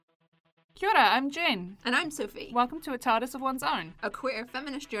Kia ora, I'm Jen. And I'm Sophie. Welcome to A TARDIS of One's Own. A queer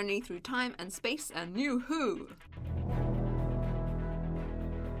feminist journey through time and space and New Who.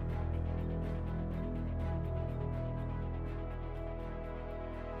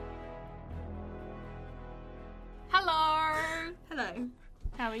 Hello! Hello.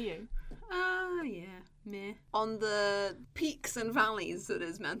 How are you? Yeah, meh. On the peaks and valleys that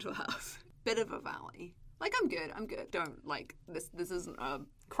is mental health. Bit of a valley. Like, I'm good. Don't, like, this isn't a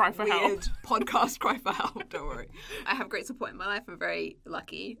Cry for weird help. podcast cry for help, don't worry. I have great support in my life. I'm very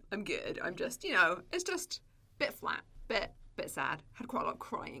lucky. I'm good. I'm just, it's just a bit flat, bit sad. Had quite a lot of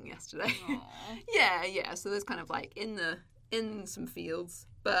crying yesterday. Yeah. So there's kind of like in some fields.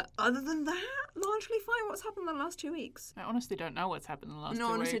 But other than that, largely fine. What's happened in the last 2 weeks? I honestly don't know what's happened in the last 2 weeks.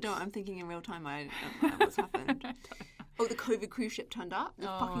 No, honestly don't. I'm thinking in real time. I don't know what's happened. Oh, the COVID cruise ship turned up. The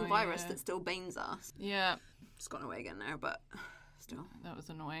fucking virus that still banes us. Yeah. It's gone away again now, but still. That was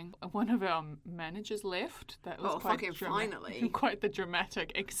annoying. One of our managers left. That was finally. Quite the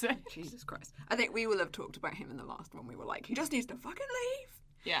dramatic exit. Jesus Christ. I think we will have talked about him in the last one. We were like, he just needs to fucking leave.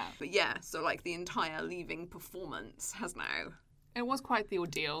 Yeah. But yeah, so like the entire leaving performance has now... It was quite the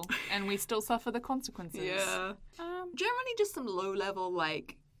ordeal, and we still suffer the consequences. Yeah. Generally just some low-level,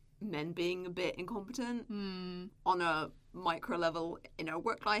 like, men being a bit incompetent on a micro level in our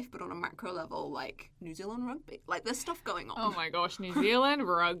work life, but on a macro level, like New Zealand rugby. Like, there's stuff going on. Oh my gosh, New Zealand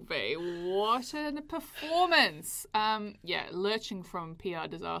rugby. What a performance. Lurching from PR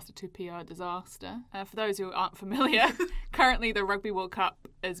disaster to PR disaster. For those who aren't familiar, currently the Rugby World Cup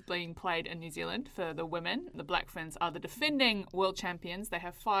is being played in New Zealand for the women. The Black Ferns are the defending world champions. They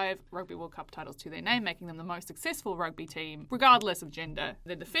have 5 Rugby World Cup titles to their name, making them the most successful rugby team, regardless of gender.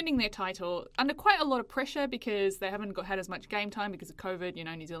 They're defending their title under quite a lot of pressure because they haven't had as much game time because of COVID.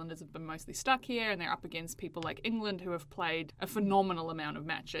 New Zealanders have been mostly stuck here, and they're up against people like England who have played a phenomenal amount of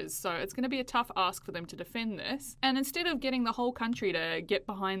matches. So it's going to be a tough ask for them to defend this. And instead of getting the whole country to get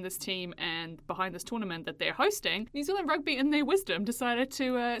behind this team and behind this tournament that they're hosting, New Zealand Rugby, in their wisdom, decided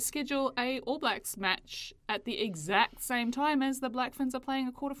to schedule a All Blacks match at the exact same time as the Black Ferns are playing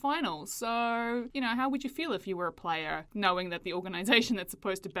a quarterfinal. So, how would you feel if you were a player, knowing that the organisation that's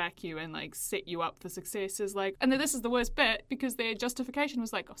supposed to back you and, like, set you up for success is like... And this is the worst bit, because their justification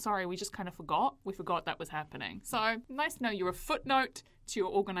was like, oh, sorry, we just kind of forgot. We forgot that was happening. So, nice to know you're a footnote to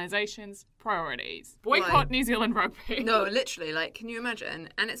your organisation's priorities. Boycott New Zealand rugby. No, literally, like, can you imagine?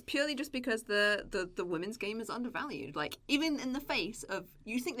 And it's purely just because the women's game is undervalued. Like, even in the face of,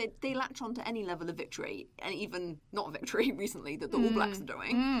 you think they latch on to any level of victory, and even not victory recently that the All Blacks are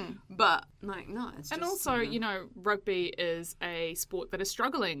doing. But, like, no, it's just... And also, rugby is a sport that is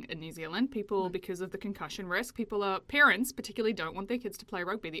struggling in New Zealand. People, because of the concussion risk, parents particularly don't want their kids to play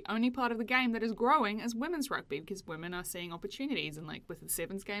rugby. The only part of the game that is growing is women's rugby, because women are seeing opportunities, and, like, with the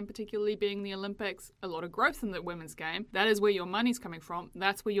Sevens game particularly being the Olympics, a lot of growth in the women's game. That is where your money's coming from.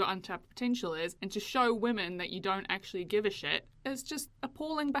 That's where your untapped potential is. And to show women that you don't actually give a shit is just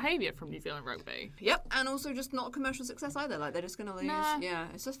appalling behaviour from New Zealand rugby. Yep, and also just not a commercial success either. Like, they're just going to lose. Nah. Yeah,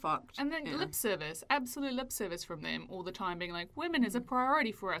 it's just fucked. And then lip service, absolute lip service from them all the time, being like, women is a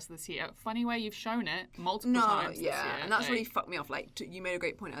priority for us this year. Funny way you've shown it multiple times this year. And that's really fucked me off. Like, you made a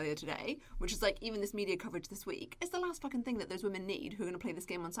great point earlier today, which is like, even this media coverage this week, it's the last fucking thing that those women need who are going to play this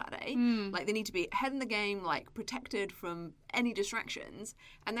game on Saturday. Like, they need to be ahead in the game, like, protected from any distractions,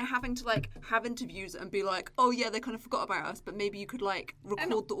 and they're having to, like, have interviews and be like, oh yeah, they kind of forgot about us, but maybe you could, like,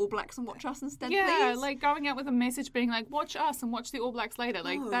 record the All Blacks and watch us instead, please. Like going out with a message being like, watch us and watch the All Blacks later.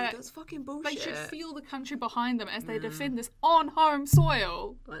 Like, that's fucking bullshit. They should feel the country behind them as they defend this on home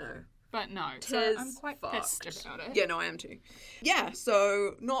soil. I know. But no, so I'm quite pissed about it. Yeah, no, I am too. Yeah,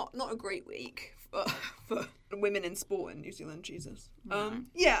 so not a great week for women in sport in New Zealand, Jesus. No.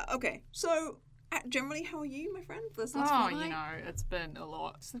 Yeah, okay. So, generally, how are you, my friend, for this last fortnight? It's been a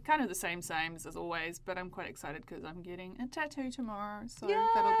lot. It's kind of the same as always, but I'm quite excited because I'm getting a tattoo tomorrow, so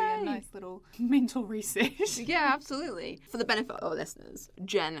that'll be a nice little mental reset. Yeah, absolutely. For the benefit of our listeners,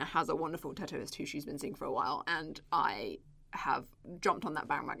 Jen has a wonderful tattooist who she's been seeing for a while, and I have jumped on that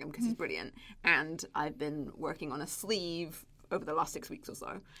bandwagon because he's brilliant, and I've been working on a sleeve over the last 6 weeks or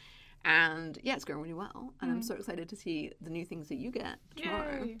so. And yeah, it's going really well, and I'm so excited to see the new things that you get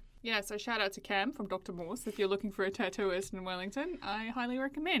tomorrow. Yay. Yeah, so shout out to Cam from Dr. Morse. If you're looking for a tattooist in Wellington, I highly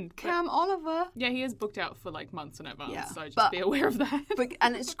recommend. Cam Oliver. Yeah, he is booked out for like months in advance, so just be but aware of that.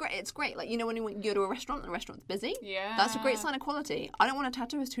 And it's great. It's great. Like, when you go to a restaurant and the restaurant's busy, that's a great sign of quality. I don't want a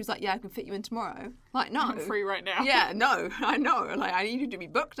tattooist who's like, yeah, I can fit you in tomorrow. Like, no. I'm free right now. Yeah, no, I know. Like, I need you to be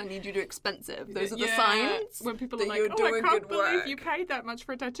booked. I need you to be expensive. Those are the signs when people that are like, you're doing I can't good believe work. you paid that much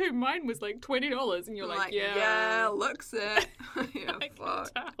for a tattoo. Mine was like $20, and you're like, yeah, looks it. Yeah, I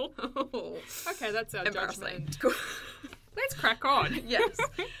fuck. can tell. Okay, that's our Embarrassing. judgment. Cool. Let's crack on. Yes.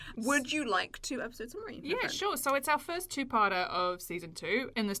 Would you like to episode summary? Yeah, sure. So it's our first two-parter of season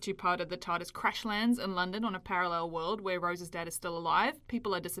 2. In this two-parter, the TARDIS crash lands in London on a parallel world where Rose's dad is still alive,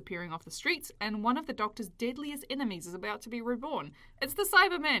 people are disappearing off the streets, and one of the Doctor's deadliest enemies is about to be reborn. It's the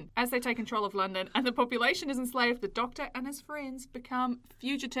Cybermen. As they take control of London and the population is enslaved, the Doctor and his friends become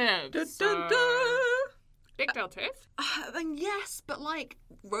fugitives. Big Del Tiff? Yes, but like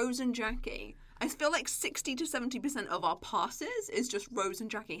Rose and Jackie. I feel like 60 to 70% of our passes is just Rose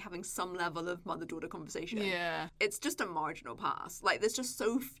and Jackie having some level of mother-daughter conversation. Yeah. It's just a marginal pass. Like, there's just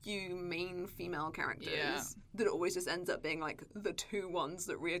so few main female characters that it always just ends up being, like, the two ones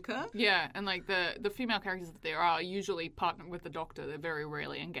that reoccur. Yeah, and, like, the female characters that there are usually partnered with the Doctor. They're very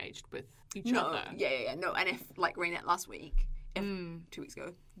rarely engaged with each other. Yeah. No, and if, like, Raynette last week, 2 weeks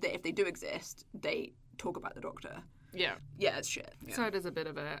ago, if they do exist, they talk about the Doctor. Yeah. Yeah, it's shit. Yeah. So it is a bit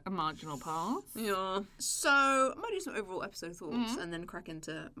of a marginal pass. Yeah. So I might do some overall episode thoughts and then crack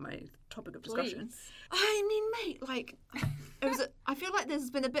into my topic of discussion. Please. I mean, mate, like, I feel like there's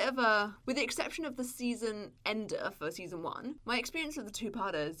been a bit of a, with the exception of the season ender for season 1, my experience of the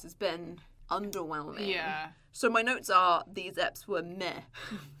two-parters has been underwhelming. Yeah. So my notes are, these eps were meh.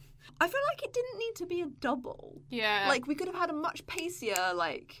 I feel like it didn't need to be a double. Yeah. Like, we could have had a much pacier,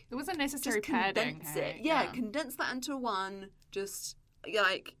 like... It was a necessary just padding. condense it. Yeah, condense that into one. Just,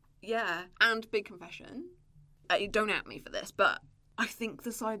 like, yeah. And big confession. Don't at me for this, but I think the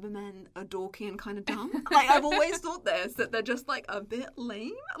Cybermen are dorky and kind of dumb. Like, I've always thought this, that they're just, like, a bit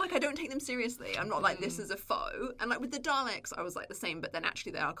lame. Like, I don't take them seriously. I'm not like, this is a foe. And, like, with the Daleks, I was, like, the same, but then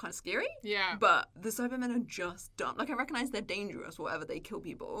actually they are kind of scary. Yeah. But the Cybermen are just dumb. Like, I recognise they're dangerous, whatever, they kill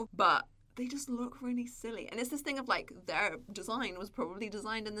people, but they just look really silly. And it's this thing of, like, their design was probably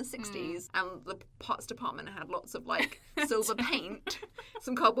designed in the 60s, and the parts department had lots of, like, silver paint,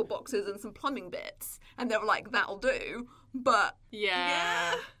 some cardboard boxes, and some plumbing bits. And they were like, that'll do. But,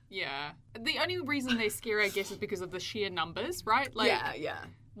 yeah. The only reason they're scary, I guess, is because of the sheer numbers, right? Like, yeah.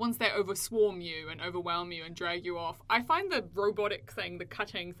 Once they overswarm you and overwhelm you and drag you off, I find the robotic thing, the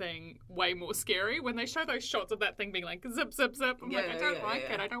cutting thing, way more scary. When they show those shots of that thing being like zip, zip, zip, I'm like, I don't like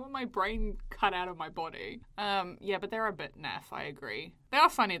it. I don't want my brain cut out of my body. But they're a bit naff, I agree. They are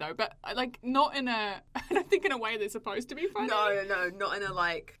funny though, but like not in a, I don't think in a way they're supposed to be funny. No, not in a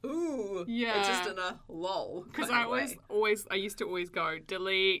like, ooh. Yeah. It's just in a lol. Because I used to always go,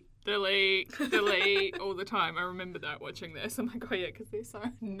 delete all the time. I remember that watching this. I'm like, oh yeah, because they're so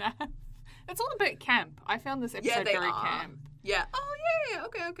naff. It's all a bit camp. I found this episode very camp. Yeah. Oh yeah.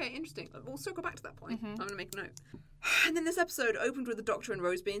 Okay. Interesting. We'll circle back to that point. I'm gonna make a note. And then this episode opened with the Doctor and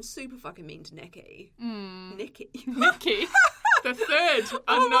Rose being super fucking mean to Nikki. Nikki. The third oh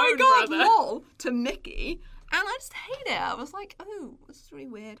unknown my God, brother. lol, to Mickey. And I just hate it. I was like, oh, this is really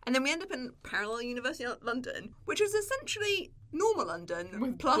weird. And then we end up in parallel University of London, which is essentially normal London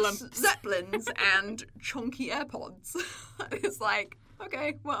with plus blumps. Zeppelins and chunky AirPods. It's like,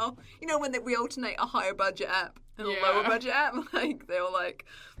 okay, well, you know when we alternate a higher budget app and a lower budget app? Like, they were like,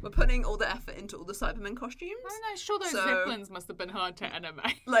 we're putting all the effort into all the Cybermen costumes. I don't know, sure those Zeppelins must have been hard to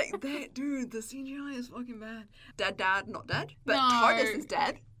animate. Like, dude, the CGI is fucking bad. Dad, not dead. But No. TARDIS is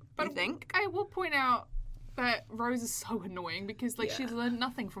dead, But I think. I will point out that Rose is so annoying because, like, she's learned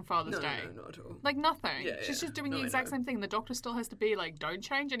nothing from Father's Day. No, not at all. Like, nothing. Yeah, She's just doing No, the I exact know. same thing. The Doctor still has to be like, don't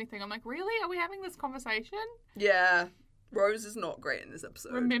change anything. I'm like, really? Are we having this conversation? Yeah, Rose is not great in this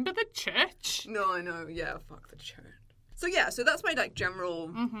episode. Remember the church? No, I know. Yeah, fuck the church. So that's my like general.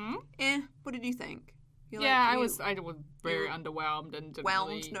 What did you think? I was very underwhelmed and didn't whelmed.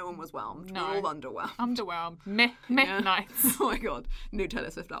 really... No one was whelmed. No. We're all underwhelmed. Underwhelmed. Meh nights. Oh my God, new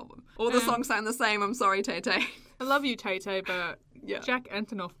Taylor Swift album. All the songs sound the same. I'm sorry, Tay Tay. I love you, Tay-Tay, but Yeah. Jack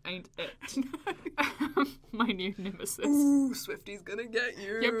Antonoff ain't it. My new nemesis. Ooh, Swifty's gonna get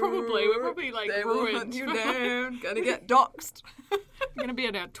you. Yeah, probably. We're probably like they will ruined. hunt you down. Gonna get doxxed. Gonna be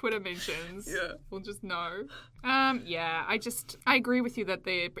in our Twitter mentions. Yeah. We'll just know. I agree with you that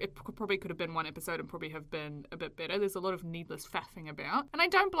it probably could have been one episode and probably have been a bit better. There's a lot of needless faffing about. And I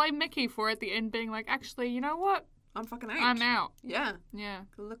don't blame Mickey for at the end being like, actually, you know what? I'm fucking out. I'm out. Yeah. Yeah.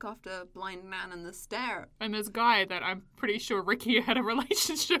 Go look after blind man in the stair. And this guy that I'm pretty sure Ricky had a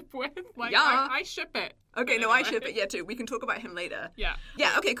relationship with. Like, Yeah. I ship it. Okay, no, I ship it. Yeah, too. We can talk about him later. Yeah.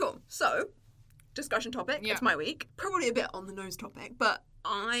 Yeah, okay, cool. So, discussion topic. Yeah. It's my week. Probably a bit on the nose topic, but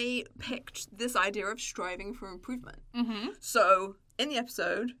I picked this idea of striving for improvement. Mm-hmm. So, in the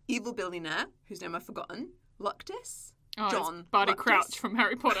episode, evil billionaire, whose name I've forgotten, Luctus? Oh, John. it's Barty Rutgers. Crouch from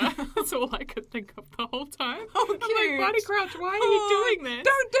Harry Potter. That's all I could think of the whole time. Oh, I'm cute. like, Barty Crouch, why are you doing this?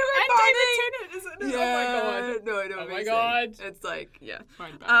 Don't do it, And Barty! David Tennant, isn't it? Yeah. Oh my god. No, I know Oh what my you're god. saying. It's like, yeah.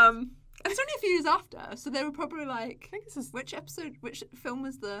 Fine, bad. And it's only a few years after, so they were probably like, I think this is which film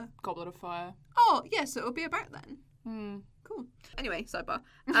was the... Goblet of Fire. Oh, yeah, so it'll be about then. Cool. Anyway, sidebar.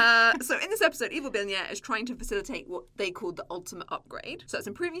 So in this episode, Evil Billionaire is trying to facilitate what they called the ultimate upgrade. So it's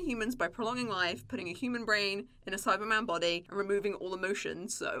improving humans by prolonging life, putting a human brain in a Cyberman body, and removing all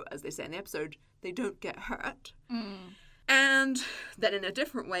emotions. So, as they say in the episode, they don't get hurt. And then in a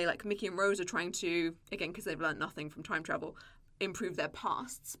different way, like Mickey and Rose are trying to, again, because they've learned nothing from time travel, improve their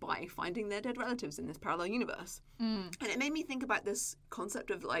pasts by finding their dead relatives in this parallel universe. And it made me think about this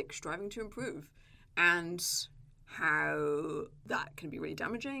concept of like striving to improve and how that can be really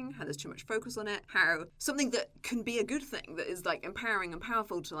damaging, how there's too much focus on it, how something that can be a good thing, that is like empowering and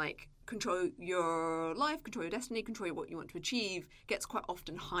powerful to like control your life, control your destiny, control what you want to achieve, gets quite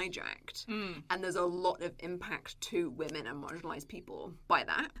often hijacked. And there's a lot of impact to women and marginalised people by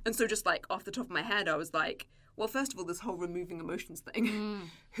that. And so just like off the top of my head, I was like, well, first of all, this whole removing emotions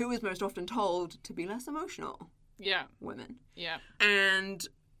thing. Who is most often told to be less emotional? Yeah. Women. Yeah. And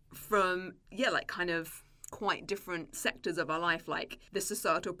from, like kind of quite different sectors of our life, like the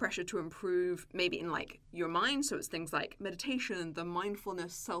societal pressure to improve maybe in like your mind, so it's things like meditation, the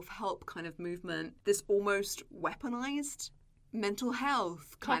mindfulness, self-help kind of movement, this almost weaponized mental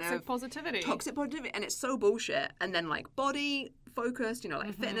health kind Toxic of positivity, and it's so bullshit. And then like body focused,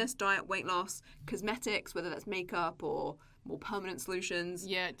 like fitness, diet, weight loss, cosmetics, whether that's makeup or more permanent solutions.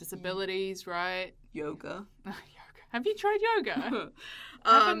 Yeah, disabilities, right? Yoga. Have you tried yoga?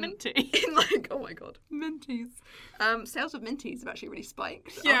 Have a minty. In like, oh my god, minties. Sales of minties have actually really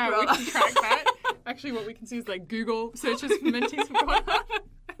spiked. Yeah, after all we that. can track that. Actually, what we can see is like Google searches for minties have gone up,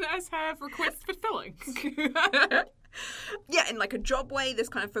 and as have requests for fillings. Yeah, in like a job way, this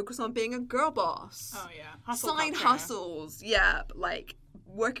kind of focus on being a girl boss. Oh yeah, hustle Side culture. hustles, yeah, like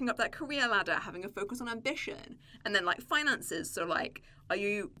working up that career ladder, having a focus on ambition, and then like finances. So like, are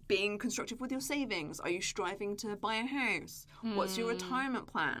you being constructive with your savings? Are you striving to buy a house? What's your retirement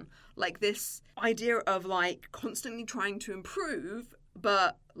plan? Like this idea of like constantly trying to improve,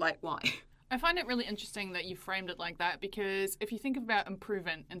 but like why? I find it really interesting that you framed it like that, because if you think about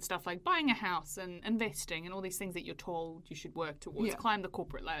improvement and stuff like buying a house and investing and all these things that you're told you should work towards, climb the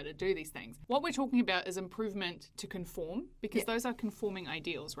corporate ladder, do these things. What we're talking about is improvement to conform, because those are conforming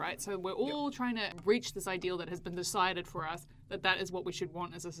ideals, right? So we're all trying to reach this ideal that has been decided for us, that is what we should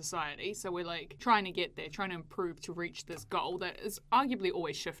want as a society. So we're like trying to get there, trying to improve to reach this goal that is arguably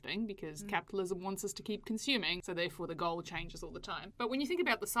always shifting, because capitalism wants us to keep consuming, so therefore the goal changes all the time. But when you think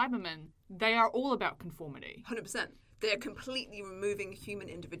about the Cybermen, they are all about conformity. 100%. They're completely removing human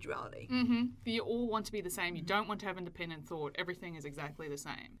individuality. You all want to be the same. You don't want to have independent thought. Everything is exactly the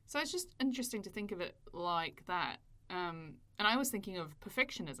same. So it's just interesting to think of it like that. And I was thinking of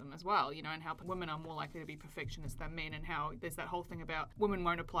perfectionism as well, and how women are more likely to be perfectionists than men, and how there's that whole thing about women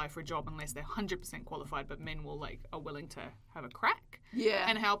won't apply for a job unless they're 100% qualified, but men are willing to have a crack. Yeah.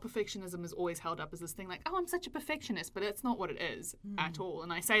 And how perfectionism is always held up as this thing like, oh, I'm such a perfectionist, but it's not what it is at all.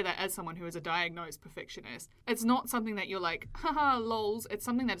 And I say that as someone who is a diagnosed perfectionist. It's not something that you're like, haha, lols. It's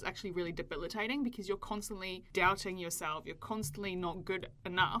something that is actually really debilitating, because you're constantly doubting yourself. You're constantly not good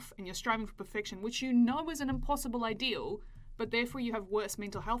enough, and you're striving for perfection, which is an impossible ideal. But therefore you have worse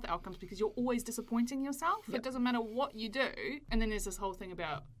mental health outcomes because you're always disappointing yourself. It doesn't matter what you do. And then there's this whole thing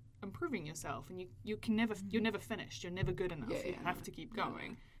about improving yourself, and you're never finished. You're never good enough. You have to keep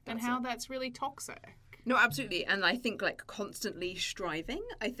going. And how that's really toxic. No, absolutely. And I think like constantly striving,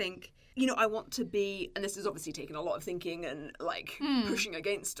 I think, I want to be, and this is obviously taking a lot of thinking and like pushing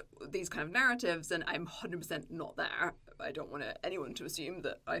against these kind of narratives, and I'm 100% not there. I don't want anyone to assume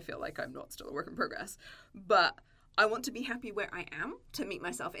that I feel like I'm not still a work in progress. But I want to be happy where I am, to meet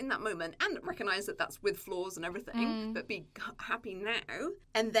myself in that moment and recognize that that's with flaws and everything, but be happy now,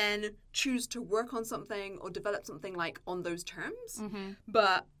 and then choose to work on something or develop something like on those terms.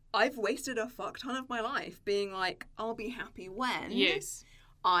 But I've wasted a fuck ton of my life being like, I'll be happy when. Yes.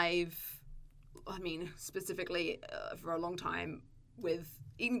 Specifically for a long time with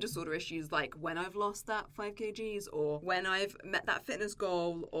eating disorder issues, like when I've lost that 5 kgs or when I've met that fitness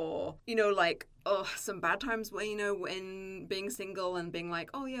goal, or, some bad times where, when being single and being like,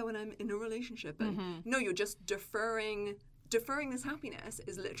 oh yeah, when I'm in a relationship, and no, you're just deferring this happiness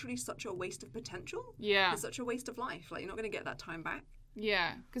is literally such a waste of potential. Yeah. It's such a waste of life. Like, you're not going to get that time back.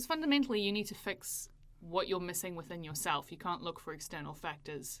 Yeah, because fundamentally you need to fix what you're missing within yourself. You can't look for external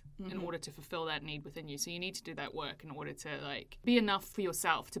factors in order to fulfill that need within you. So you need to do that work in order to like be enough for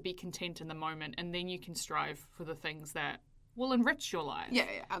yourself, to be content in the moment, and then you can strive for the things that will enrich your life. Yeah,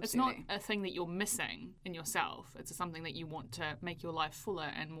 absolutely. It's not a thing that you're missing in yourself. It's something that you want to make your life fuller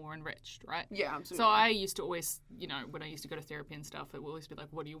and more enriched, right? Yeah, absolutely. So I used to always, you know, when I used to go to therapy and stuff, it would always be like,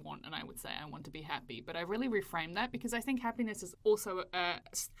 what do you want? And I would say, I want to be happy. But I really reframed that because I think happiness is also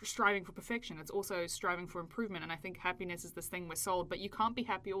striving for perfection. It's also striving for improvement. And I think happiness is this thing we're sold, but you can't be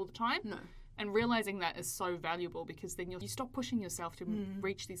happy all the time. No. And realizing that is so valuable because then you stop pushing yourself to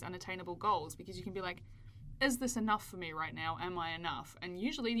reach these unattainable goals, because you can be like, is this enough for me right now? Am I enough? And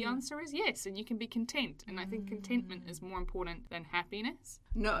usually the answer is yes, and you can be content. And I think contentment is more important than happiness.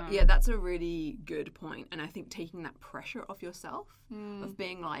 No, yeah, that's a really good point. And I think taking that pressure off yourself of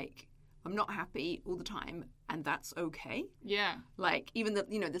being like, I'm not happy all the time, and that's okay. Yeah. Like, even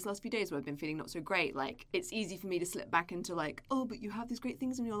this last few days where I've been feeling not so great, like, it's easy for me to slip back into like, oh, but you have these great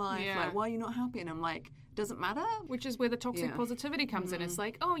things in your life. Yeah. Like, why are you not happy? And I'm like, doesn't matter. Which is where the toxic positivity comes in. It's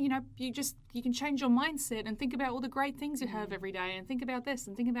like, oh, you know, you can change your mindset and think about all the great things you have every day and think about this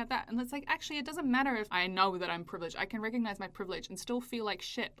and think about that. And it's like, actually, it doesn't matter if I know that I'm privileged. I can recognize my privilege and still feel like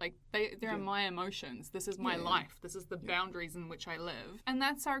shit. Like, they're my emotions. This is my life. This is the boundaries in which I live. And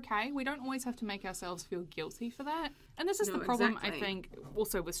that's okay. We don't always have to make ourselves feel guilty for that. And this is the problem, I think,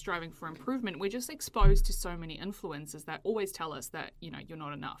 also with striving for improvement. We're just exposed to so many influencers that always tell us that, you know, you're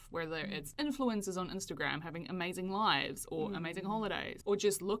not enough. Whether it's influencers on Instagram having amazing lives or amazing holidays or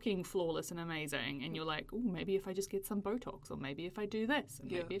just looking flawless and amazing. And you're like, oh, maybe if I just get some Botox, or maybe if I do this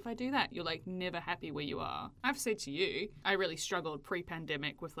and maybe if I do that. You're like never happy where you are. I've said to you, I really struggled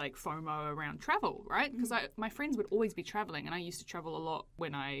pre-pandemic with like FOMO around travel, right? Because my friends would always be traveling, and I used to travel a lot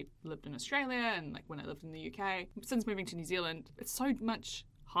when I lived in Australia and like when I lived in the UK. Since moving to New Zealand, it's so much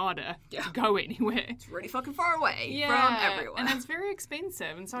harder to go anywhere. It's really fucking far away from everywhere. And it's very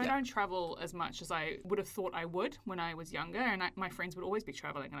expensive. And so I don't travel as much as I would have thought I would when I was younger. And my friends would always be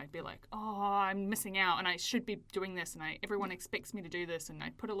traveling, and I'd be like, oh, I'm missing out and I should be doing this, and everyone expects me to do this, and I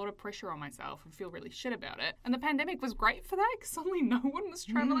put a lot of pressure on myself and feel really shit about it. And the pandemic was great for that because suddenly no one was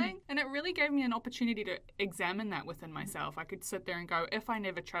traveling. And it really gave me an opportunity to examine that within myself. I could sit there and go, if I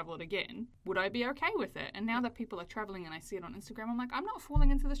never traveled again, would I be okay with it? And now that people are traveling and I see it on Instagram, I'm like, I'm not falling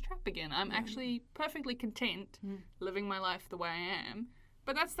into this trap again. I'm actually perfectly content living my life the way I am.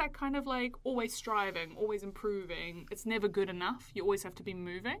 But that's that kind of like always striving, always improving. It's never good enough. You always have to be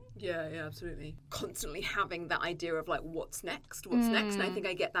moving. Yeah, absolutely. Constantly having that idea of like, what's next? What's next? And I think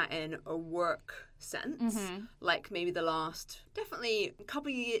I get that in a work sense. Like maybe the last, definitely a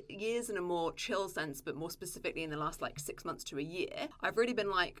couple of years in a more chill sense, but more specifically in the last like 6 months to a year, I've really been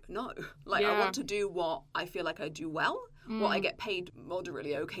like, no. Like I want to do what I feel like I do well, what I get paid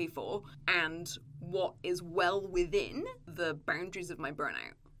moderately okay for, and what is well within the boundaries of my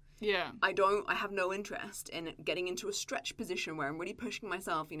burnout. Yeah. I have no interest in getting into a stretch position where I'm really pushing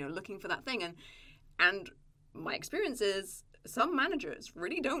myself, you know, looking for that thing. And my experience is some managers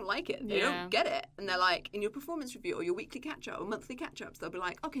really don't like it. They don't get it. And they're like, in your performance review or your weekly catch-up or monthly catch-ups, they'll be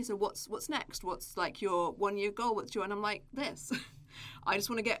like, okay, so what's next? What's like your 1-year goal? What's your... And I'm like, this. I just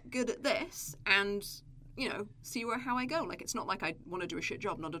want to get good at this and... you know, see how I go. Like, it's not like I want to do a shit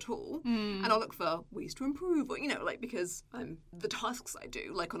job, not at all. And I'll look for ways to improve, or, you know, like, because the tasks I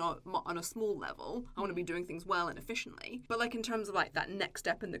do, like, on a small level, I want to be doing things well and efficiently. But, like, in terms of, like, that next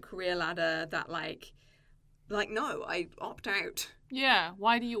step in the career ladder, that, like, no, I opt out. Yeah.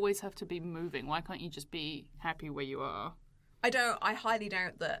 Why do you always have to be moving? Why can't you just be happy where you are? I highly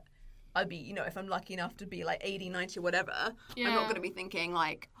doubt that I'd be, you know, if I'm lucky enough to be, like, 80, 90, whatever, I'm not going to be thinking,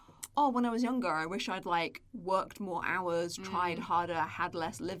 like, oh, when I was younger, I wish I'd, like, worked more hours, tried harder, had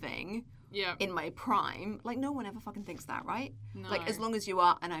less living in my prime. Like, no one ever fucking thinks that, right? No. Like, as long as you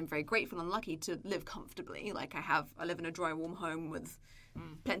are, and I'm very grateful and lucky to live comfortably. Like, I live in a dry, warm home with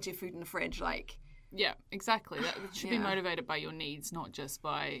plenty of food in the fridge, like... Yeah, exactly. That should be motivated by your needs, not just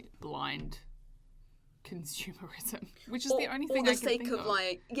by blind consumerism, which is the only thing I can think of. For the sake of,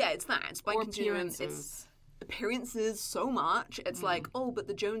 like... Yeah, it's that. It's by consuming... It's appearances so much. It's like, oh, but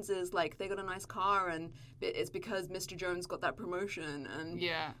the Joneses, like, they got a nice car and it's because Mr. Jones got that promotion. And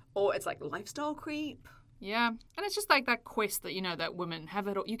or it's like lifestyle creep. Yeah. And it's just like that quest that, you know, that women have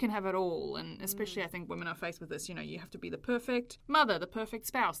it all. You can have it all. And especially I think women are faced with this, you know, you have to be the perfect mother, the perfect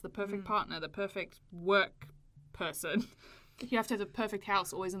spouse, the perfect partner, the perfect work person. You have to have the perfect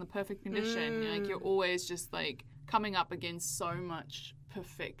house, always in the perfect condition. Like, you're always just like coming up against so much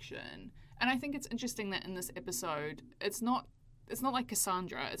perfection. And I think it's interesting that in this episode, it's not it's not like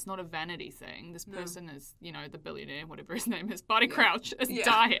Cassandra. It's not a vanity thing. This person is, you know, the billionaire, whatever his name is, Barty Crouch, is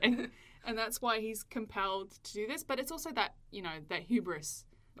dying. And that's why he's compelled to do this. But it's also that, you know, that hubris.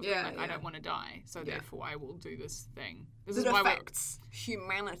 I don't want to die, so therefore I will do this thing. This is why affects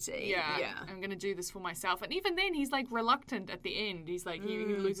humanity. Yeah, I'm going to do this for myself. And even then, he's like reluctant at the end. He's like, he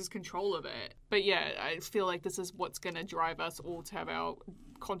loses control of it. But yeah, I feel like this is what's going to drive us all to have our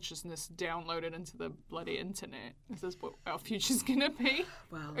consciousness downloaded into the bloody internet. This is what our future's going to be.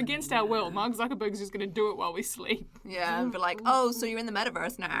 Well, against our will. Mark Zuckerberg's just going to do it while we sleep. Yeah, and be like, oh, so you're in the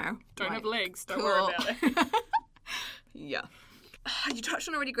metaverse now. Don't have legs. Don't worry about it. Yeah. You touched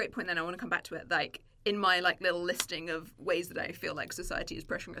on a really great point then. I want to come back to it. Like, in my like little listing of ways that I feel like society is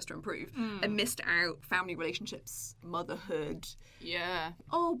pressuring us to improve, I missed out family relationships, motherhood. Yeah.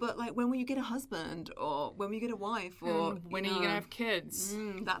 Oh, but like, when will you get a husband? Or when will you get a wife? Or when are you going to have kids?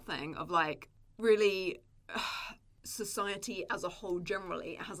 That thing of like, really, society as a whole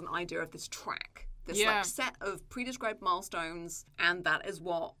generally has an idea of this track. This like set of pre-described milestones, and that is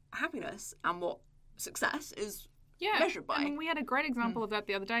what happiness and what success is measured by. I mean, we had a great example of that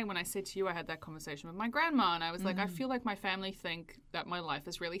the other day when I said to you I had that conversation with my grandma, and I was like, I feel like my family think that my life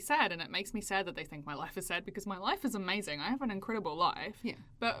is really sad, and it makes me sad that they think my life is sad because my life is amazing. I have an incredible life. Yeah.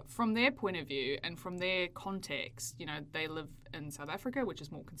 But from their point of view and from their context, you know, they live in South Africa, which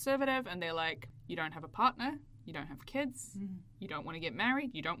is more conservative, and they're like, you don't have a partner, you don't have kids, you don't want to get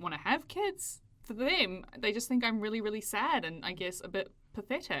married, you don't want to have kids. For them, they just think I'm really, really sad and I guess a bit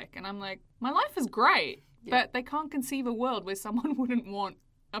pathetic. And I'm like, my life is great. Yeah. But they can't conceive a world where someone wouldn't want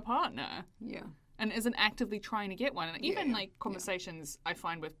a partner. Yeah. And isn't actively trying to get one. And even like conversations I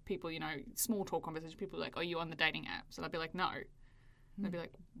find with people, you know, small talk conversations, people are like, are you on the dating app? So I'd be like, no. They'd be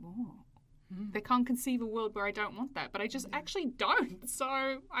like, oh. They can't conceive a world where I don't want that. But I just actually don't. So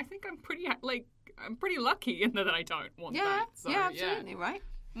I think I'm pretty lucky in that I don't want that. So, absolutely, right?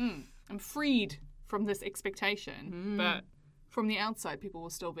 I'm freed from this expectation. But from the outside, people will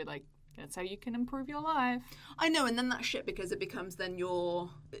still be like, that's how you can improve your life. I know, and then that's shit because it becomes then your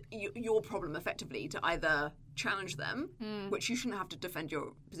problem effectively to either challenge them, which you shouldn't have to defend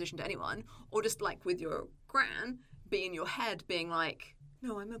your position to anyone, or just like with your gran, be in your head being like,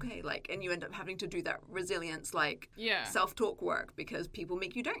 no, I'm okay, like, and you end up having to do that resilience, like, self-talk work because people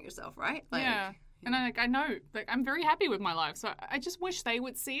make you doubt yourself, right? Like, and I know, like, I'm very happy with my life, so I just wish they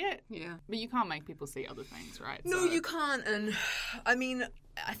would see it. Yeah. But you can't make people see other things, right? No, you can't, and I mean,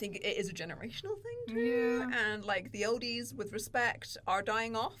 I think it is a generational thing too, and like the oldies, with respect, are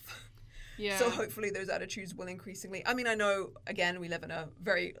dying off. Yeah. So hopefully those attitudes will increasingly... I mean, I know, again, we live in a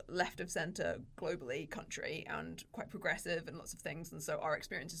very left-of-centre globally country and quite progressive and lots of things, and so our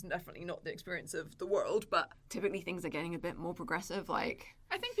experience is definitely not the experience of the world, but typically things are getting a bit more progressive, like...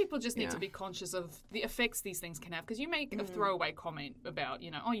 I think people just need to be conscious of the effects these things can have, because you make a throwaway comment about, you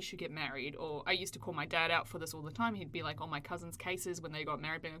know, oh, you should get married, or I used to call my dad out for this all the time. He'd be like, on my cousin's cases when they got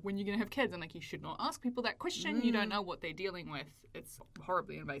married, being like, when are you going to have kids? And like, you should not ask people that question. You don't know what they're dealing with. It's a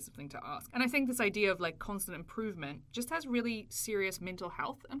horribly invasive thing to ask. And I think this idea of like constant improvement just has really serious mental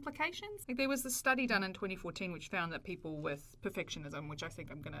health implications. Like there was this study done in 2014 which found that people with perfectionism, which I think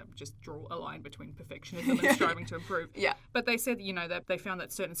I'm going to just draw a line between perfectionism and striving to improve. Yeah. But they said, you know, that they found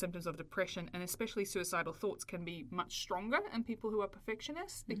that certain symptoms of depression and especially suicidal thoughts can be much stronger in people who are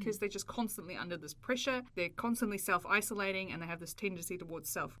perfectionists because they're just constantly under this pressure. They're constantly self-isolating and they have this tendency towards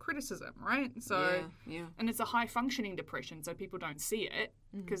self-criticism, right? So, and it's a high-functioning depression, so people don't see it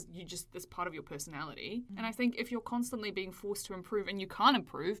because you just, this part of your personality. And I think if you're constantly being forced to improve and you can't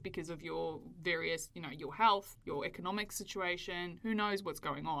improve because of your various, you know, your health, your economic situation, who knows what's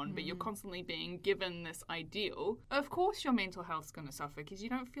going on, but you're constantly being given this ideal, of course your mental health's going to suffer because you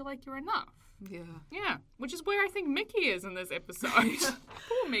don't feel like you're enough. Yeah. Yeah. Which is where I think Mickey is in this episode.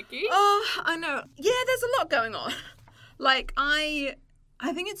 Poor Mickey. Oh, I know. Yeah, there's a lot going on. Like, I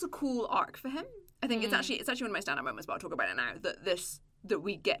think it's a cool arc for him. I think it's actually one of my stand-up moments, but I'll talk about it now, that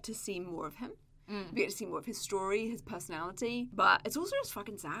we get to see more of him. We get to see more of his story, his personality. But it's also just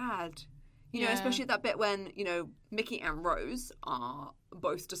fucking sad. You know, especially at that bit when, you know, Mickey and Rose are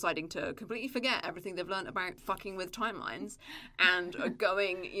both deciding to completely forget everything they've learned about fucking with timelines and are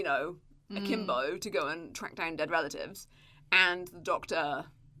going, you know, akimbo to go and track down dead relatives. And the doctor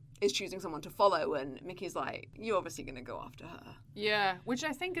is choosing someone to follow, and Mickey's like, you're obviously going to go after her. Yeah, which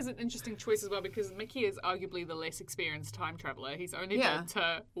I think is an interesting choice as well, because Mickey is arguably the less experienced time traveller. He's only been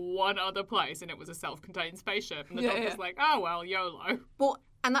to one other place, and it was a self-contained spaceship. And the doctor's like, oh, well, YOLO. Well,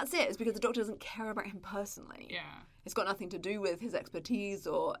 and that's it. It's because the doctor doesn't care about him personally. Yeah. It's got nothing to do with his expertise,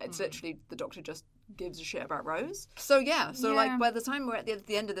 or it's literally the doctor just gives a shit about Rose. So, like, by the time we're at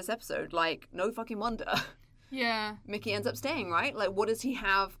the end of this episode, like, no fucking wonder Yeah. Mickey ends up staying, right? Like, what does he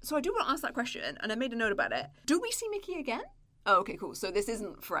have? So I do want to ask that question, and I made a note about it. Do we see Mickey again? Oh, okay, cool. So this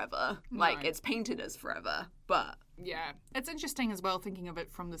isn't forever. Like, it's painted as forever, but... Yeah. It's interesting as well thinking of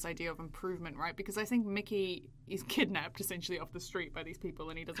it from this idea of improvement, right? Because I think Mickey is kidnapped essentially off the street by these people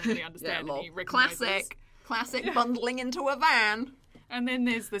and he doesn't really understand and he recognizes... Classic bundling into a van. And then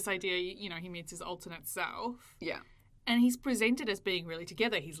there's this idea, you know, he meets his alternate self. Yeah. And he's presented as being really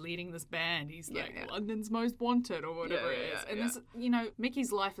together. He's leading this band. He's London's most wanted or whatever it is. And this, you know,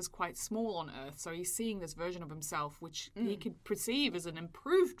 Mickey's life is quite small on Earth, so he's seeing this version of himself, which he could perceive as an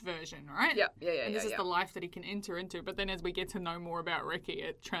improved version, right? Yeah. And this is the life that he can enter into. But then as we get to know more about Ricky,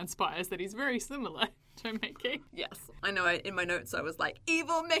 it transpires that he's very similar to Mickey. Yes. I know in my notes I was like,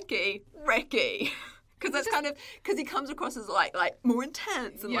 evil Mickey, Ricky. Because that's kind of, because he comes across as like more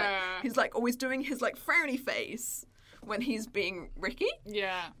intense and like, he's like always doing his like frowny face when he's being Ricky.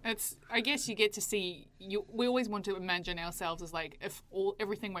 Yeah, it's. I guess you get to see. We always want to imagine ourselves as like, if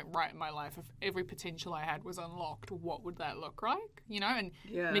everything went right in my life, if every potential I had was unlocked, what would that look like? You know, and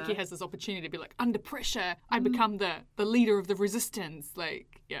Mickey has this opportunity to be like, under pressure, I become the leader of the resistance.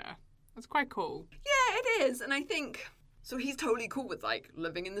 Like, yeah, it's quite cool. Yeah, it is, and I think. So he's totally cool with, like,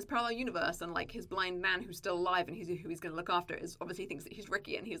 living in this parallel universe, and, like, his blind man who's still alive and who he's going to look after is obviously thinks that he's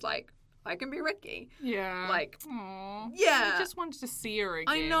Ricky, and he's like, I can be Ricky. Yeah. Like, aww. Yeah. I just wanted to see her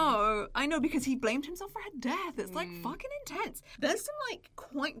again. I know, because he blamed himself for her death. It's, like, fucking intense. There's some, like,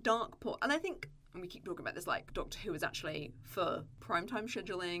 quite dark and I think, and we keep talking about this, like, Doctor Who is actually, for primetime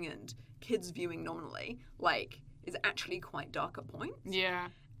scheduling and kids viewing nominally, like, is actually quite dark at points. Yeah.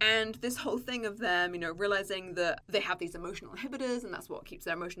 And this whole thing of them, you know, realizing that they have these emotional inhibitors and that's what keeps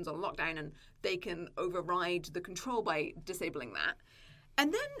their emotions on lockdown and they can override the control by disabling that.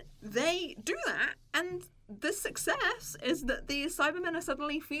 And then they do that and the success is that these Cybermen are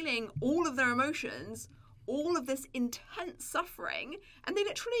suddenly feeling all of their emotions, all of this intense suffering, and they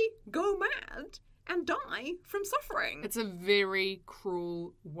literally go mad and die from suffering. It's a very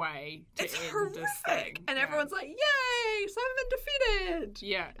cruel way to end horrific. This thing. And everyone's like, yay, Cybermen defeated!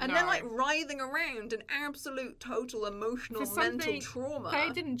 Yeah, And then, like, writhing around in absolute, total emotional, mental trauma. They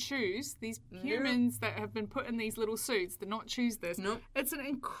didn't choose. These humans that have been put in these little suits did not choose this. Nope. It's an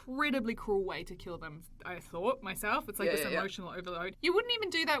incredibly cruel way to kill them, I thought, myself. It's like this emotional overload. You wouldn't even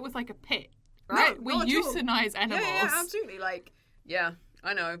do that with, like, a pet, right? No, we euthanize animals. Yeah, absolutely. Like, yeah.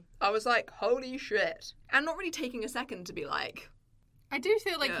 I know. I was like, holy shit. And not really taking a second to be like... I do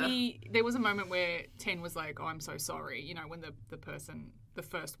feel like there was a moment where Ten was like, oh, I'm so sorry. You know, when the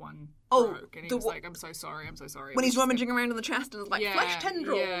first one broke. And he was like, I'm so sorry. When he's rummaging around in the chest and it's like, flesh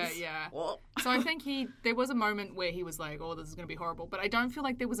tendrils. Yeah. So I think there was a moment where he was like, oh, this is going to be horrible. But I don't feel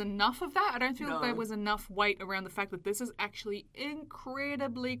like there was enough of that. I don't feel like there was enough weight around the fact that this is actually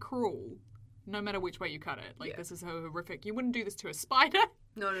incredibly cruel. No matter which way you cut it. Like, this is so horrific. You wouldn't do this to a spider.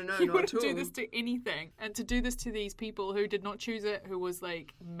 No, You wouldn't do this to anything. And to do this to these people who did not choose it, who was,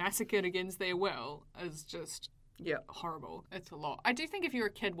 like, massacred against their will, is just horrible. It's a lot. I do think if you're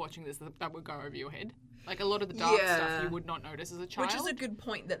a kid watching this, that would go over your head. Like, a lot of the dark stuff you would not notice as a child. Which is a good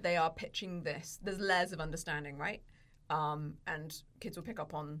point that they are pitching this. There's layers of understanding, right? And kids will pick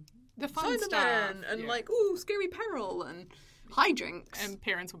up on the fun Cybermen stuff. And, like, ooh, scary peril and... hijinks. And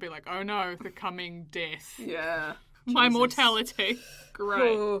parents will be like, oh no, the coming death. Yeah. My mortality. Great.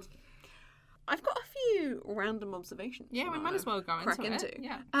 Oh. I've got a few random observations. Yeah, we might as well go into it.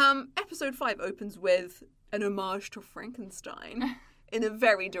 Yeah. Episode 5 opens with an homage to Frankenstein in a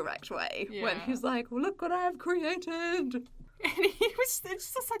very direct way. Yeah. When he's like, well, look what I've created. And he was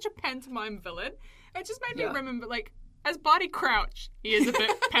just such a pantomime villain. It just made me remember, like, as Barty Crouch, he is a bit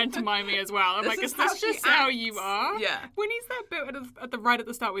pantomimey as well. I'm like, is this just how you are? Yeah. When he's that bit at the right at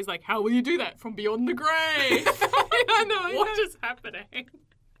the start where he's like, how will you do that? From beyond the grave. I know. What is happening?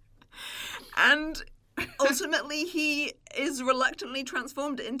 And ultimately he is reluctantly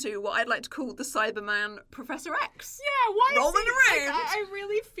transformed into what I'd like to call the Cyberman Professor X. Yeah, why rolling around. Like, I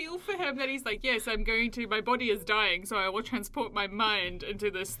really feel for him that he's like, yes, my body is dying, so I will transport my mind into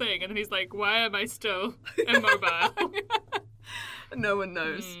this thing. And then he's like, why am I still immobile? No one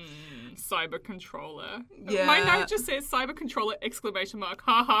knows. Cyber controller. Yeah. My note just says cyber controller !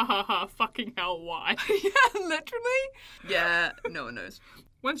 Ha ha ha ha, fucking hell, why? Yeah, literally. Yeah, no one knows.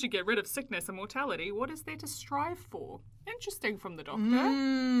 Once you get rid of sickness and mortality, what is there to strive for? Interesting from the Doctor.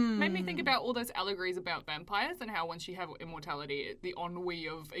 Made me think about all those allegories about vampires and how once you have immortality, the ennui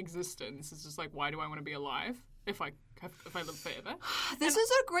of existence is just like, why do I want to be alive if I if I live forever? This is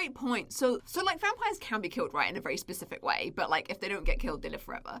a great point. So like vampires can be killed, right, in a very specific way, but like if they don't get killed, they live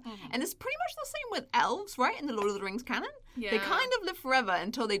forever. And it's pretty much the same with elves, right, in the Lord of the Rings canon. Yeah. They kind of live forever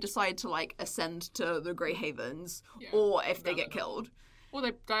until they decide to like ascend to the Grey Havens, or if they get killed. Or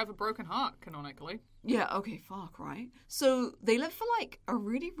they die of a broken heart, canonically. Yeah, okay, fuck, right? So they live for like a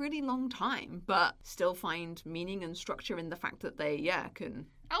really, really long time, but still find meaning and structure in the fact that they, can...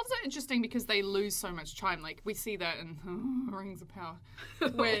 Elves are interesting because they lose so much time. Like, we see that in Rings of Power.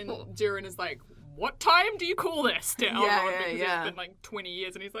 When Durin is like, what time do you call this to Elrond? Because it's been like 20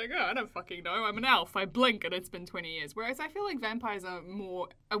 years. And he's like, I don't fucking know. I'm an elf. I blink and it's been 20 years. Whereas I feel like vampires are more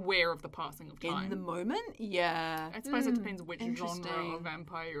aware of the passing of time. In the moment? Yeah. I suppose it depends which genre of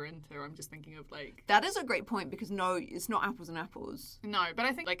vampire you're into. I'm just thinking of like... That is a great point because no, it's not apples and apples. No, but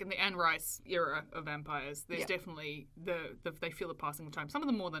I think like in the Anne Rice era of vampires, there's definitely they feel the passing of time. Some of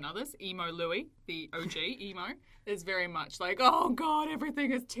them more than others. Emo Louis, the OG emo, is very much like, oh god,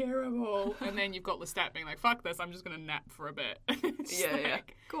 everything is terrible. And then you've got Lestat being like, fuck this, I'm just gonna nap for a bit.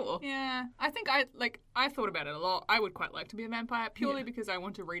 Cool. Yeah, I think I thought about it a lot. I would quite like to be a vampire purely because I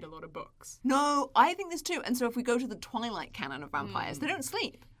want to read a lot of books. No, I think this too. And so if we go to the Twilight canon of vampires, they don't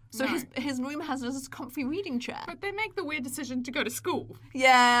sleep. So his room has this comfy reading chair. But they make the weird decision to go to school.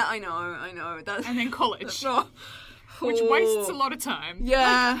 Yeah, I know. And then college. Which wastes a lot of time.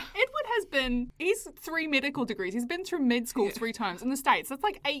 Yeah. Like, Edward he's 3 medical degrees. He's been through med school 3 times in the States. That's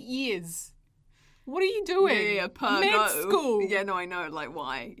like 8 years. What are you doing? Yeah, med school. Yeah, no, I know. Like,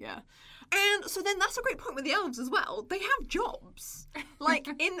 why? Yeah. And so then that's a great point with the elves as well. They have jobs. Like,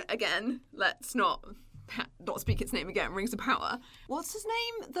 let's not speak its name again, Rings of Power. What's his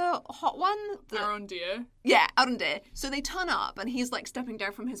name? The hot one? Arondir. Yeah, Arondir. So they turn up and he's like stepping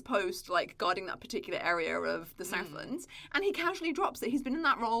down from his post, like guarding that particular area of the Southlands, and he casually drops that he's been in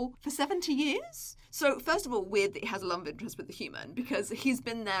that role for 70 years. So first of all, weird that he has a love interest with the human because he's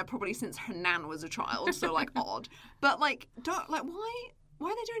been there probably since her nan was a child, so like odd. But like, why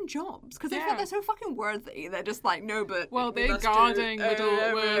are they doing jobs? Because they feel they're so fucking worthy. They're just like, no, but... Well, they're guarding the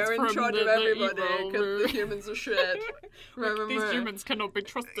doorways we're in from charge of everybody because the humans are shit. These humans cannot be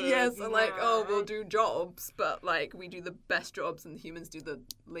trusted. Yes, and like, we'll do jobs, but like, we do the best jobs and the humans do the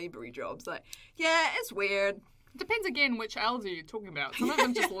laboury jobs. Like, yeah, it's weird. Depends again which elves are you talking about. Some of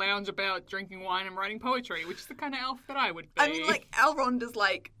them just lounge about drinking wine and writing poetry, which is the kind of elf that I would be. I mean, like, Elrond is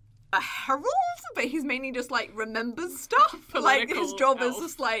like a herald, but he's mainly just like remembers stuff. Like his job is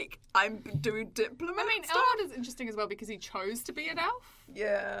just like, I'm doing diplomat. I mean, stuff. Elrond is interesting as well because he chose to be an elf.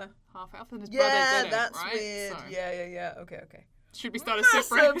 Yeah. Half elf and his brother didn't, that's right? weird. So, Yeah. Okay. should we start a Massive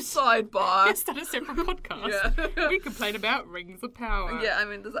separate sidebar? Let's start a separate podcast. Yeah. We complain about Rings of Power. Yeah, I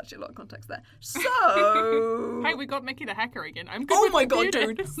mean, there's actually a lot of context there. So, Hey, we got Mickey the hacker again. I'm good oh with my god,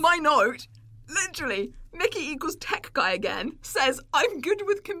 computers. dude! My note. Literally, Mickey equals tech guy again, says, I'm good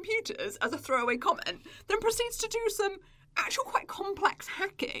with computers as a throwaway comment, then proceeds to do some actual quite complex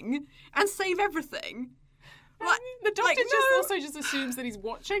hacking and save everything. Like, the doctor also just assumes that he's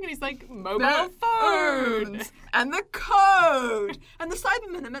watching and he's like, mobile phone! Phones and the code! And the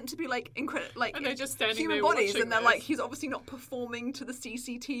Cybermen are meant to be like and they're just standing human there bodies, watching and they're this. like, he's obviously not performing to the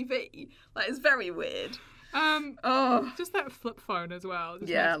CCTV. Like, it's very weird. Just that flip phone as well. Just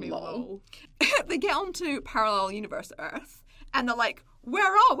Yeah, makes me lol. They get onto parallel universe Earth, and they're like,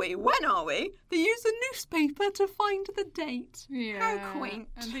 where are we? When are we? They use a newspaper to find the date. Yeah. How quaint.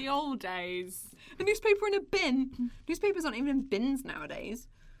 And the old days. A newspaper in a bin. Newspapers aren't even in bins nowadays.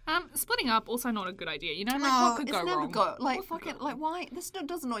 Splitting up, also not a good idea. You know, like, what could go wrong? Like, fucking, like, why? This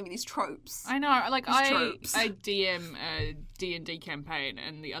does annoy me, these tropes. I know, like, I tropes. DM a D&D campaign,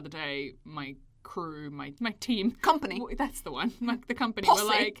 and the other day, my crew, my team... Company. That's the one. Like, the company Posse. were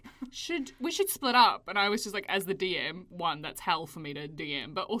like, we should split up. And I was just like, as the DM, one, that's hell for me to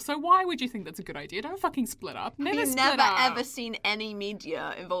DM. But also, why would you think that's a good idea? Don't fucking split up. You've never ever seen any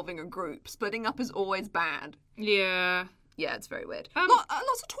media involving a group. Splitting up is always bad. Yeah. Yeah, it's very weird.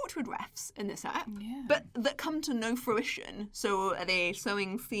 Lots of Torchwood refs in this app, but that come to no fruition. So are they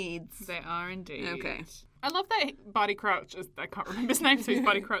sowing seeds? They are indeed. Okay. I love that Barty Crouch, I can't remember his name, so he's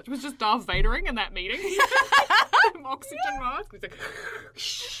Barty Crouch, was just Darth Vadering in that meeting. Oxygen mask. He's like,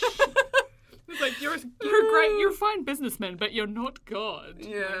 it's like, you're you're a fine businessman, but you're not God.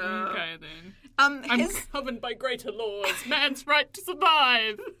 Yeah. Like, okay, then. I'm governed by greater laws. Man's right to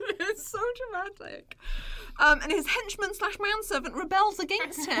survive. It's so dramatic. And his henchman / manservant rebels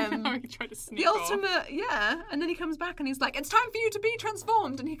against him. He tried to sneak the off. ultimate, and then he comes back and he's like, it's time for you to be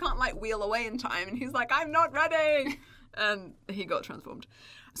transformed, and he can't like wheel away in time, and he's like, I'm not ready. And he got transformed.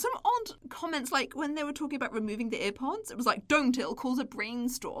 Some odd comments, like when they were talking about removing the earpods, it was like, don't, it'll cause a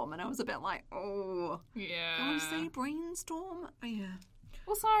brainstorm. And I was a bit like, oh. Yeah. Can we say brainstorm? Oh, yeah.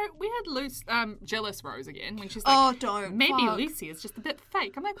 Also, we had jealous Rose again when she's like, Oh, don't. maybe Fuck. Lucy is just a bit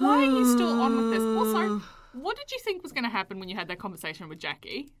fake. I'm like, why are you still on with this? Also, what did you think was going to happen when you had that conversation with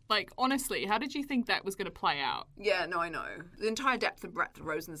Jackie? Like, honestly, how did you think that was going to play out? Yeah, no, I know. The entire depth and breadth of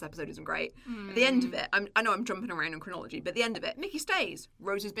Rose in this episode isn't great. At the end of it, I know I'm jumping around in chronology, but at the end of it, Mickey stays.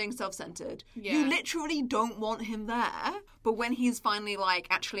 Rose is being self-centered. Yeah. You literally don't want him there, but when he's finally like,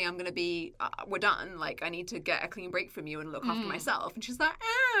 actually, I'm going to be, we're done, like, I need to get a clean break from you and look after myself. And she's like,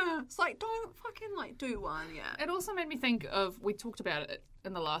 It's like, don't fucking, like, do one, yeah. It also made me think of, we talked about it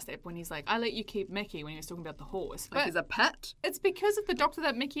in the last ep when he's like, I let you keep Mickey when he was talking about the horse. Like But he's a pet? it's because of the doctor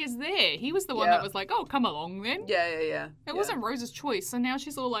that Mickey is there. He was the one Yeah. that was like, oh, come along then. Yeah. It wasn't Rose's choice, so now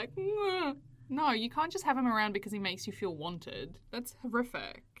she's all like, no, you can't just have him around because he makes you feel wanted. That's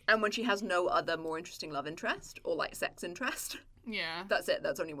horrific. And when she has no other more interesting love interest or, like, sex interest, Yeah. that's it.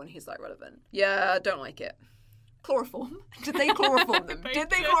 That's only when he's, like, relevant. Yeah, don't like it. Chloroform? Did they chloroform them? They did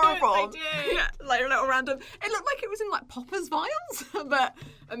they did, chloroform? they did. Yeah, like a little random. It looked like it was in like Popper's vials, but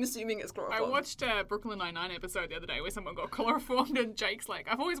I'm assuming it's I chloroform. watched a Brooklyn Nine-Nine episode the other day where someone got chloroformed and Jake's like,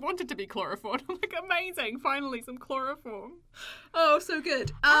 I've always wanted to be chloroformed. I'm like, amazing, finally some chloroform. Oh, so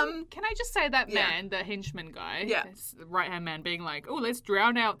good. Can I just say that yeah. man, the henchman guy, Yeah. the right-hand man being like, oh, let's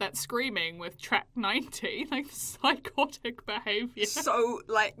drown out that screaming with track 90, like psychotic behaviour. So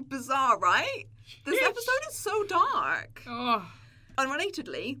like bizarre, right? This episode is so dark. Oh,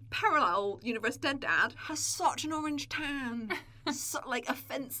 Unrelatedly, parallel universe Dead Dad has such an orange tan, so, like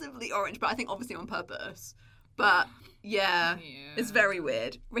offensively orange, but I think obviously on purpose. But yeah, it's very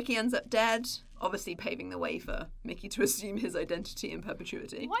weird. Ricky ends up dead, obviously paving the way for Mickey to assume his identity in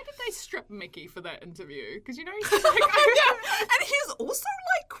perpetuity. why did they strip Mickey for that interview? Because, you know, he's just like, Yeah, and he's also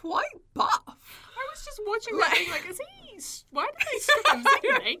like quite buff. I was just watching that being like, why did they strip him? Is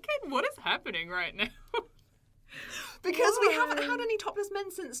he naked? What is happening right now? Because we haven't had any topless men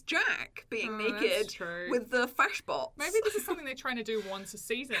since Jack being naked that's true. with the fash bots. Maybe this is something they're trying to do once a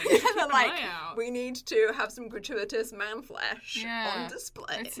season. Yeah, Keep they're an like, eye out. we need to have some gratuitous man flesh Yeah. on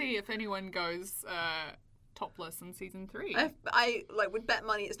display. Let's see if anyone goes topless in season 3. I like would bet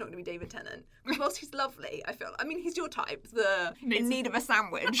money it's not going to be David Tennant. Because whilst he's lovely, I mean, he's your type, the Needs in need of a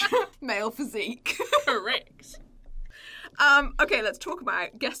sandwich male physique. Correct. Okay, let's talk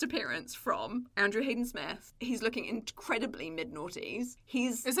about guest appearance from Andrew Hayden Smith. He's looking incredibly mid-noughties.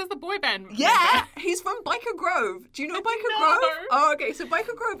 Is this the boy band? Yeah, he's from Biker Grove. Do you know Biker No. Grove? Oh, okay. So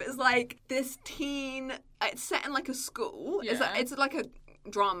Biker Grove is like this teen. It's set in like a school. Yeah. It's like a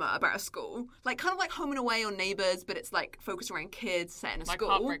drama about a school, like kind of like Home and Away or Neighbours, but it's like focused around kids set in a Like school.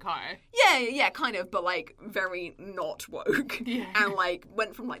 Heartbreak High. Yeah, kind of, but like very not woke. Yeah. And like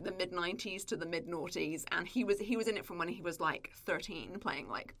went from like the mid-90s to the mid-noughties, and he was in it from when he was like 13, playing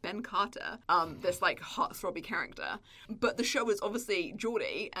like Ben Carter, this like heartthrobby character. But the show is obviously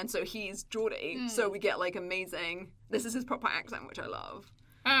Geordie, and so he's Geordie, so we get like amazing. This is his proper accent, which I love.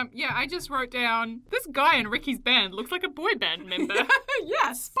 Yeah, I just wrote down, this guy in Ricky's band looks like a boy band member.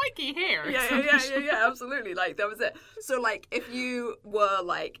 Yes. Spiky hair. Yeah, absolutely. Like, that was it. So, like, if you were,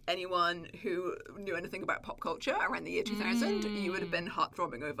 like, anyone who knew anything about pop culture around the year 2000, you would have been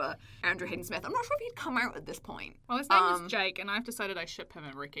heart-throbbing over Andrew Hayden Smith. I'm not sure if he'd come out at this point. Well, his name is Jake, and I've decided I ship him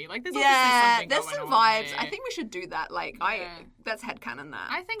and Ricky. Like, there's Yeah, obviously there's something some going on vibes. there. I think we should do that. Like, that's headcanon that.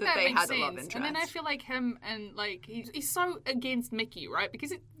 I think that they makes had a love sense. interest. And then I feel like him and, like, he's so against Mickey, right?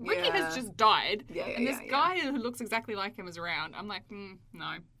 Because Ricky Yeah. has just died. Yeah, and this yeah. guy who looks exactly like him is around. I'm like,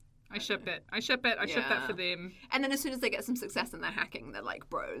 no. I ship it. I ship that Yeah. for them. And then as soon as they get some success in their hacking, they're like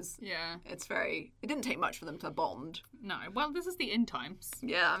bros. Yeah. It didn't take much for them to bond. No. Well, this is the end times.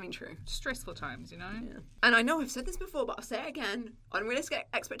 Yeah, I mean, true. Stressful times, you know? Yeah. And I know I've said this before, but I'll say it again. Unrealistic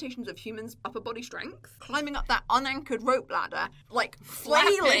expectations of humans' upper body strength, climbing up that unanchored rope ladder, like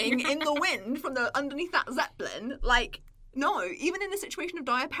flailing in the wind from underneath that Zeppelin, like... No, even in a situation of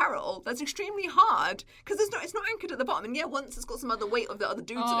dire peril, that's extremely hard because it's not anchored at the bottom. And yeah, once it's got some other weight of the other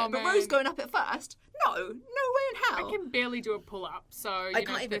dudes in it, but man. Rose going up it first. No way in hell. I can barely do a pull-up, so I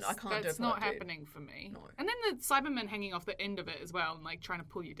can't do a that's pull-up, not dude. happening for me. No. And then the Cybermen hanging off the end of it as well, and like trying to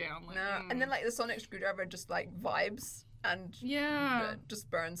pull you down. Like, No. And then like the sonic screwdriver just like vibes and yeah, just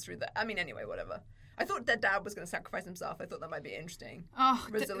burns through that. I mean, anyway, whatever. I thought their dad was going to sacrifice himself. I thought that might be interesting.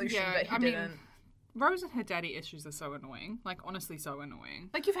 Resolution, but he didn't. Rose and her daddy issues are so annoying. Like, honestly, so annoying.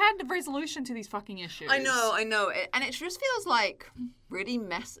 Like, you've had the resolution to these fucking issues. I know. And it just feels like really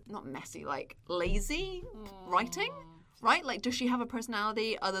not messy, like lazy writing. right? Like, does she have a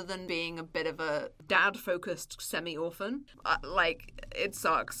personality other than being a bit of a dad-focused semi-orphan? Like, it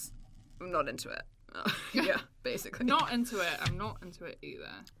sucks. I'm not into it. Yeah, basically. Not into it. I'm not into it either.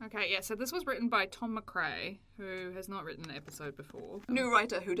 Okay, yeah, so this was written by Tom McRae, who has not written an episode before. New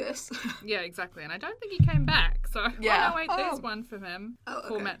writer, who dis? Yeah, exactly. And I don't think he came back. So, yeah. Oh, no, wait, there's one from him. Oh, okay.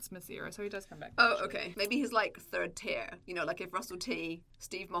 For Matt Smith's era, so he does come back. Oh, actually. okay. Maybe he's like third tier. You know, like if Russell T,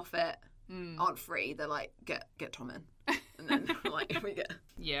 Steve Moffat aren't free, they're like, get Tom in. And then, like, we get...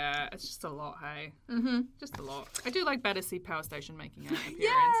 Yeah, it's just a lot, hey? Mm-hmm. Just a lot. I do like Battersea Power Station making an appearance. Yay!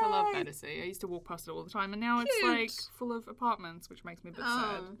 I love Battersea. I used to walk past it all the time, and now it's, Cute. like, full of apartments, which makes me a bit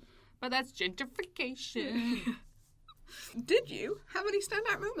sad. But that's gentrification. Did you have any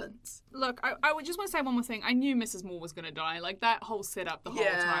standout moments? Look, I would just want to say one more thing. I knew Mrs. Moore was going to die. Like, that whole setup the whole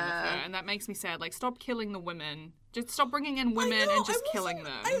time with her, and that makes me sad. Like, stop killing the women. Just stop bringing in women and just killing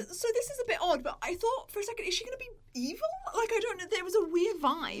them. So this is a bit odd, but I thought for a second, is she going to be evil? Like, I don't know. There was a weird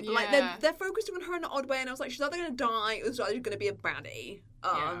vibe. Yeah. Like, they're focusing on her in an odd way, and I was like, she's either going to die or she's either going to be a baddie.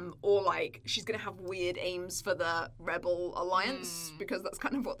 Or, like, she's going to have weird aims for the Rebel Alliance, because that's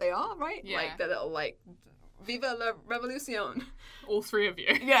kind of what they are, right? Yeah. Like, they're little, like... Viva la revolution. All three of you.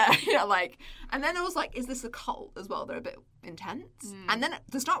 Yeah, like, and then I was like, is this a cult as well? They're a bit intense. And then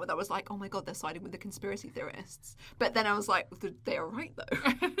to start with, I was like, oh my God, they're siding with the conspiracy theorists. But then I was like, they are right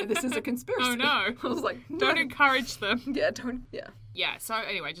though. This is a conspiracy. Oh no. I was like, no. Don't encourage them. Yeah, so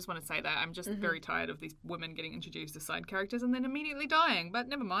anyway, I just want to say that I'm just very tired of these women getting introduced as side characters and then immediately dying, but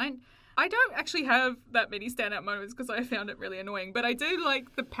never mind. I don't actually have that many standout moments because I found it really annoying, but I do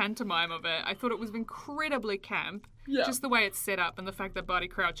like the pantomime of it. I thought it was incredibly camp. Yeah. Just the way it's set up and the fact that Barty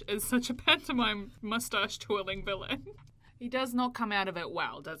Crouch is such a pantomime mustache twirling villain. He does not come out of it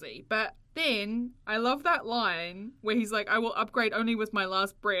well, does he? But then I love that line where he's like, I will upgrade only with my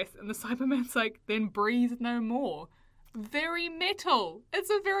last breath. And the Cyberman's like, then breathe no more. Very metal. It's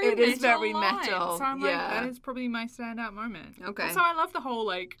a very It metal is very line. metal, So I'm yeah. like, that is probably my standout moment. Okay. Also, I love the whole,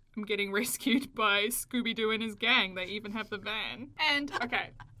 like, I'm getting rescued by Scooby-Doo and his gang. They even have the van. And, okay,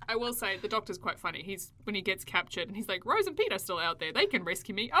 I will say, the Doctor's quite funny. When he gets captured, and he's like, Rose and Pete are still out there. They can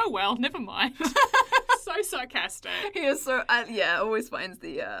rescue me. Oh, well, never mind. So sarcastic. He is so, always finds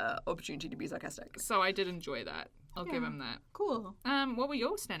the opportunity to be sarcastic. So I did enjoy that. I'll give him that. Cool. What were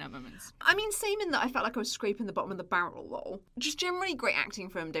your standout moments? I mean, same in that I felt like I was scraping the bottom of the barrel, lol. Just generally great acting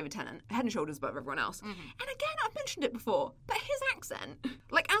from David Tennant, head and shoulders above everyone else. And again, I've mentioned it before, but his accent,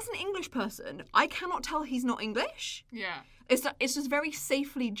 like, as an English person, I cannot tell he's not English. Yeah. It's just very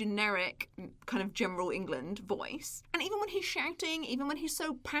safely generic, kind of general England voice. And even when he's shouting, even when he's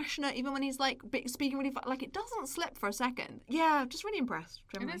so passionate, even when he's, like, speaking really like, it doesn't slip for a second. Yeah, just really impressed,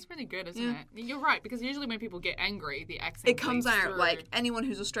 generally. It is really good, isn't it? You're right, because usually when people get angry, the accent It comes bleeds out, through. like, anyone